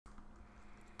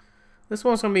This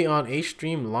one's gonna be on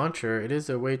Acestream Launcher. It is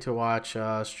a way to watch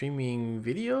streaming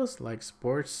videos like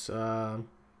sports and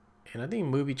I think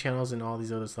movie channels and all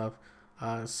these other stuff.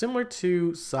 Similar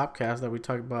to Sopcast that we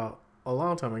talked about a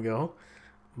long time ago,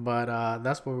 but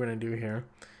that's what we're gonna do here.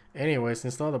 Anyways,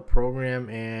 install the program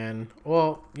and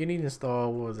well, you need to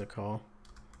install, what was it called?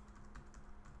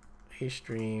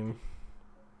 Acestream.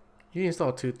 You need to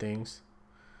install two things.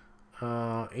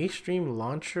 Acestream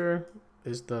Launcher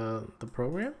is the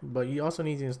program, but you also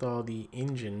need to install the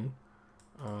engine,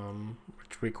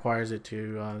 which requires it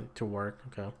to work.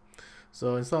 Okay,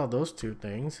 so install those two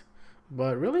things,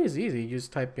 but really it's easy. You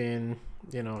just type in,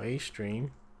 you know,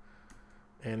 Acestream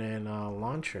and then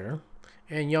launcher,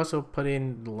 and you also put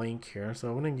in the link here. So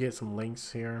I'm gonna get some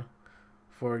links here.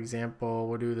 For example,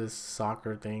 we'll do this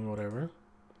soccer thing, whatever,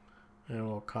 and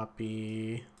we'll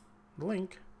copy the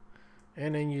link,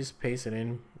 and then you just paste it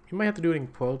in. You might have to do it in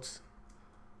quotes.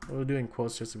 We'll do it in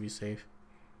quotes just to be safe.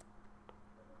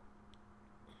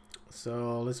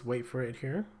 So let's wait for it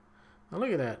here. Now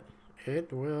look at that.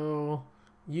 It will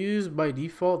use by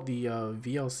default the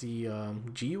VLC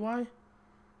GUI,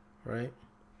 right?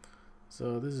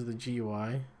 So this is the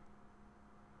GUI.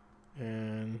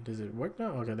 And does it work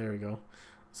now? Okay, there we go.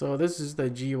 So this is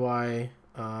the GUI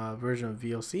version of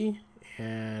VLC,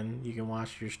 and you can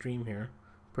watch your stream here.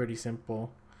 Pretty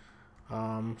simple.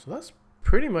 So that's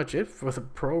pretty much it for the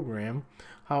program.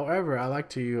 However, I like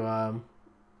to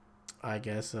I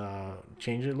guess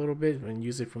change it a little bit and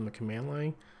use it from the command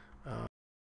line.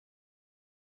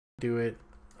 Do it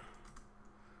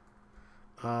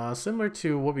similar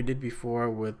to what we did before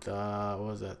with what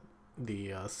was that, the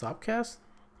Sopcast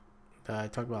that I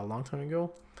talked about a long time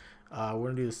ago. We're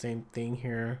gonna do the same thing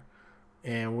here,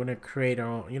 and we're gonna create our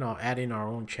own, you know, add in our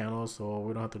own channel so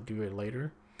we don't have to do it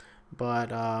later.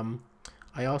 But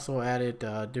I also added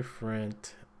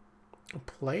different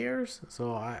players.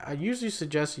 So I usually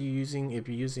suggest you using, if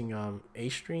you're using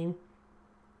Acestream,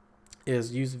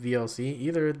 is use VLC,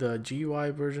 either the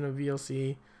GUI version of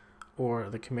VLC or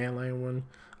the command line one.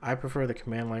 I prefer the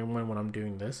command line one when I'm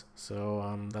doing this. So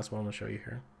that's what I'm gonna show you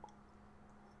here.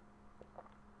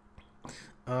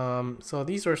 So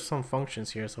these are some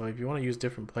functions here. So if you want to use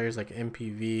different players like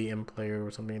MPV, MPlayer,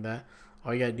 or something like that,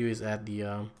 all you gotta do is add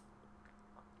the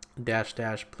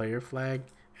 -- player flag,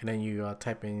 and then you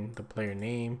type in the player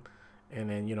name, and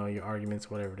then, you know, your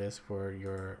arguments, whatever it is for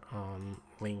your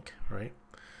link, right?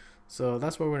 So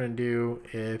that's what we're gonna do.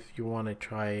 If you want to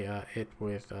try it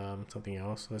with something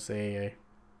else, let's say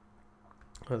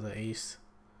what's the Ace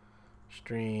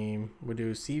stream, we'll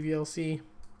do CVLC.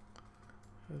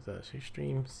 What's that?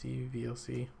 Stream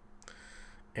CVLC,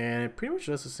 and it pretty much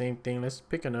does the same thing. Let's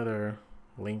pick another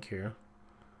link here.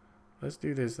 Let's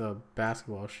do this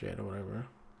basketball shit or whatever.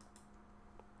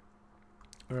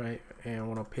 All right, and I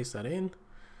want to paste that in,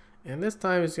 and this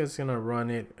time it's just gonna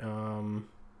run it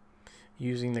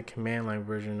using the command line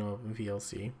version of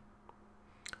VLC.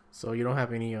 So you don't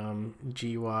have any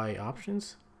GUI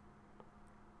options.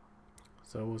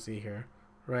 So we'll see here,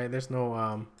 right? There's no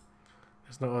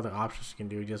other options you can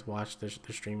do. Just watch the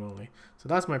stream only. So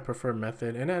that's my preferred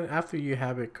method. And then after you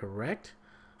have it correct,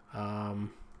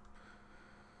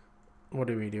 what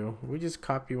do? We just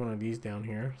copy one of these down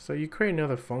here. So you create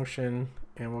another function,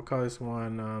 and we'll call this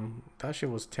one, that shit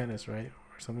was tennis, right?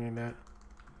 Or something like that.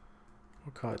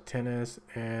 We'll call it tennis.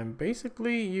 And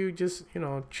basically you just, you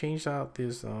know, change out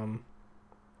this, what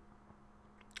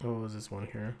was this one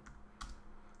here?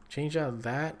 Change out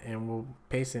that, and we'll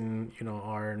paste in, you know,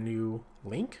 our new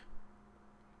link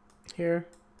here,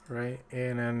 right?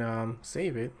 And then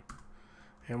save it,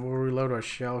 and we'll reload our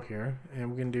shell here, and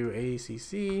we're gonna do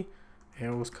AACC,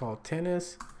 and it was called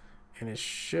tennis, and it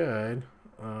should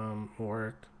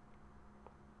work.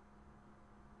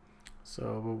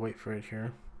 So we'll wait for it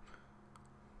here.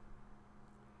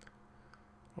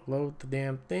 Load the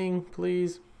damn thing,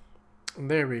 please.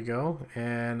 There we go.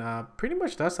 And pretty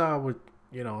much that's how I would,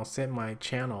 you know, set my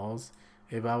channels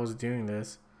if I was doing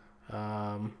this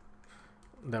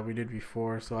that we did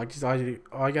before. So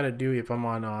all I gotta do, if I'm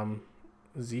on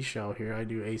Z shell here, I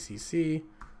do ACC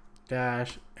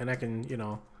dash, and I can, you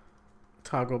know,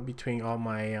 toggle between all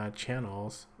my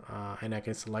channels, and I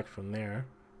can select from there,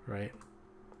 right?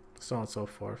 So on and so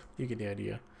forth. You get the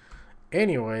idea.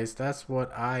 Anyways, that's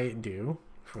what I do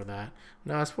for that.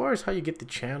 Now, as far as how you get the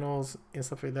channels and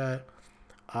stuff like that,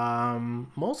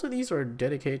 most of these are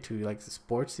dedicated to like the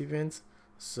sports events,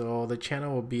 so the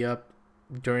channel will be up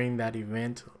during that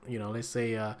event. You know, let's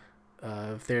say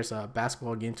if there's a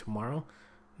basketball game tomorrow,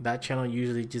 that channel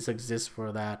usually just exists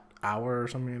for that hour or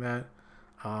something like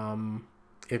that.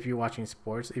 If you're watching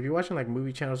sports, if you're watching like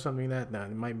movie channels or something like that,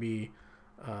 then it might be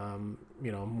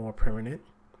you know, more permanent.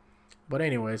 But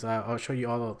anyways, I'll show you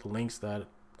all of the links that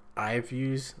I've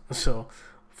used. So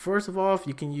first of all, if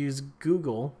you can use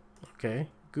Google, okay,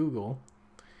 Google,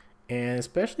 and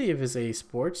especially if it's a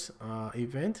sports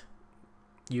event,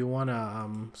 you want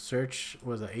to search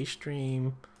was an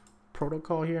Acestream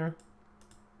protocol here,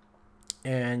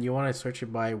 and you want to search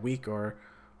it by week or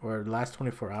last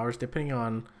 24 hours, depending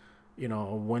on, you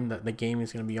know, when the game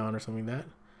is going to be on or something like that.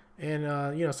 And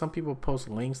you know, some people post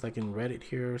links like in Reddit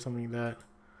here or something like that.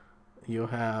 You'll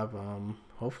have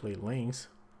hopefully links,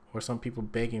 or some people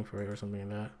begging for it or something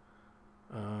like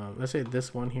that. Let's say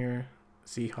this one here,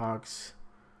 Seahawks,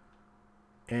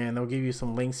 and they'll give you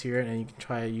some links here, and you can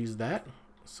try to use that,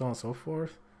 so on and so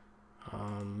forth.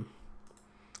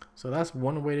 So that's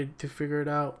one way to figure it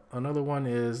out. Another one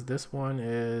is this one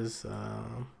is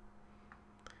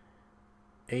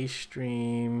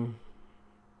Acestream,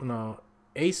 no,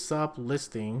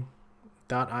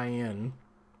 acestream-listing.in,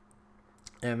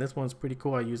 and this one's pretty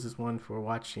cool. I use this one for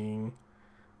watching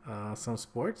some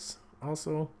sports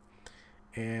also.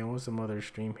 And what's some other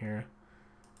stream here?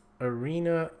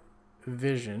 Arena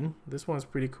Vision. This one's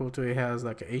pretty cool too. It has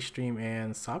like an Acestream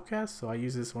and Sopcast, so I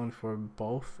use this one for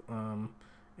both.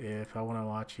 If I want to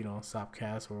watch, you know,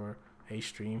 Sopcast or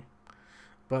Acestream.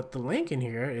 But the link in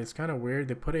here is kind of weird.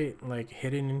 They put it like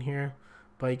hidden in here,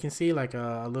 but you can see like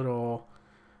a little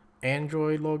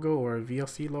Android logo or a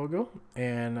VLC logo,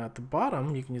 and at the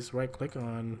bottom you can just right click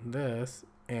on this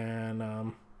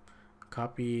and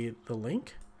copy the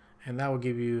link, and that will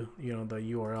give you, you know, the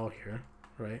URL here,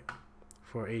 right,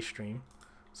 for Acestream.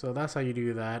 So that's how you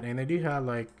do that. And they do have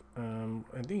like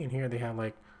I think in here they have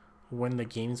like when the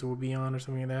games will be on or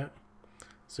something like that,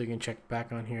 so you can check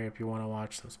back on here if you want to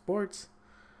watch some sports.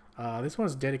 This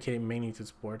one's dedicated mainly to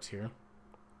sports here,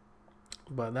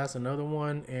 but that's another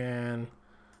one. And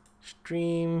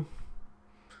Stream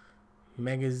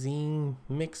Magazine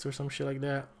Mix or some shit like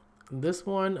that. This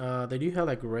one, they do have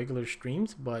like regular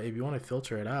streams, but if you want to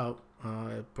filter it out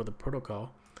for the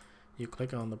protocol, you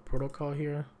click on the protocol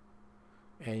here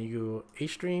and you go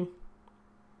Acestream.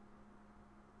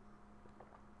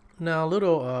 Now a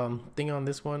little thing on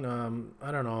this one,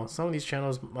 I don't know, some of these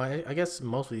channels, I guess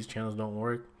most of these channels don't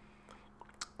work,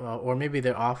 or maybe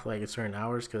they're off like at certain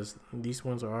hours, because these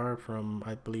ones are from,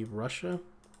 I believe, Russia.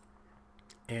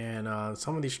 And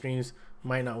some of these streams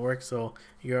might not work, so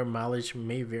your mileage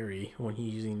may vary when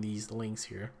you're using these links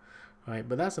here. All right,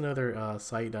 but that's another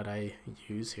site that I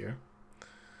use here.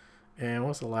 And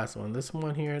what's the last one? This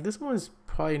one here. This one is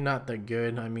probably not that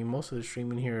good. I mean, most of the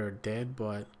streaming here are dead,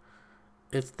 but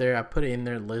it's there. I put it in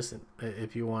their list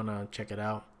if you want to check it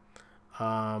out.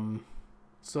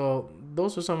 So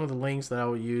those are some of the links that I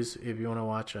would use if you want to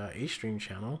watch a Acestream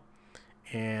channel.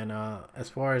 And as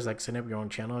far as like setting up your own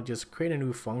channel, just create a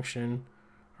new function,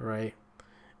 right?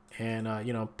 And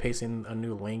you know, paste in a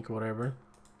new link or whatever,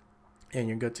 and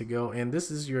you're good to go. And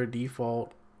this is your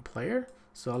default player,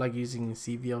 so I like using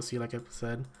CVLC like I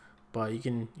said, but you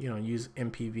can, you know, use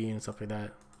MPV and stuff like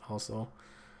that also.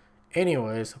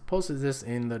 Anyways, I posted this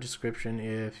in the description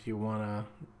if you want to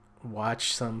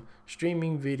watch some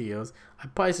streaming videos. I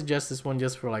probably suggest this one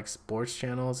just for like sports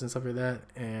channels and stuff like that,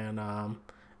 and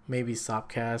maybe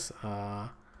Sopcast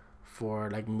for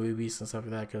like movies and stuff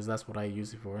like that, because that's what I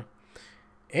use it for.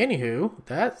 Anywho,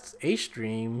 that's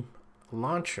Acestream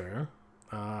Launcher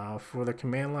for the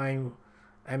command line.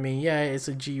 I mean, yeah, it's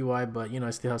a GUI, but you know,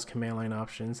 it still has command line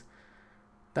options.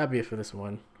 That'd be it for this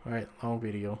one. All right, long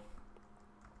video.